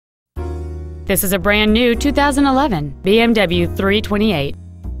This is a brand new 2011 BMW 328.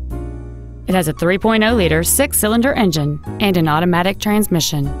 It has a 3.0-liter six-cylinder engine and an automatic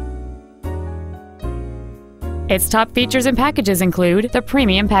transmission. Its top features and packages include the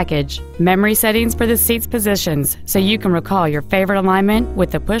Premium Package, memory settings for the seat's positions so you can recall your favorite alignment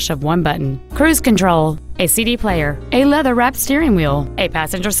with the push of one button, cruise control, a CD player, a leather-wrapped steering wheel, a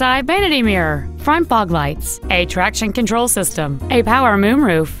passenger side vanity mirror, front fog lights, a traction control system, a power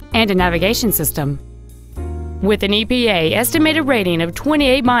moonroof, and a navigation system. With an EPA estimated rating of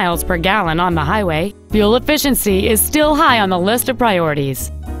 28 miles per gallon on the highway, fuel efficiency is still high on the list of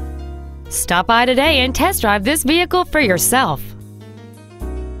priorities. Stop by today and test drive this vehicle for yourself.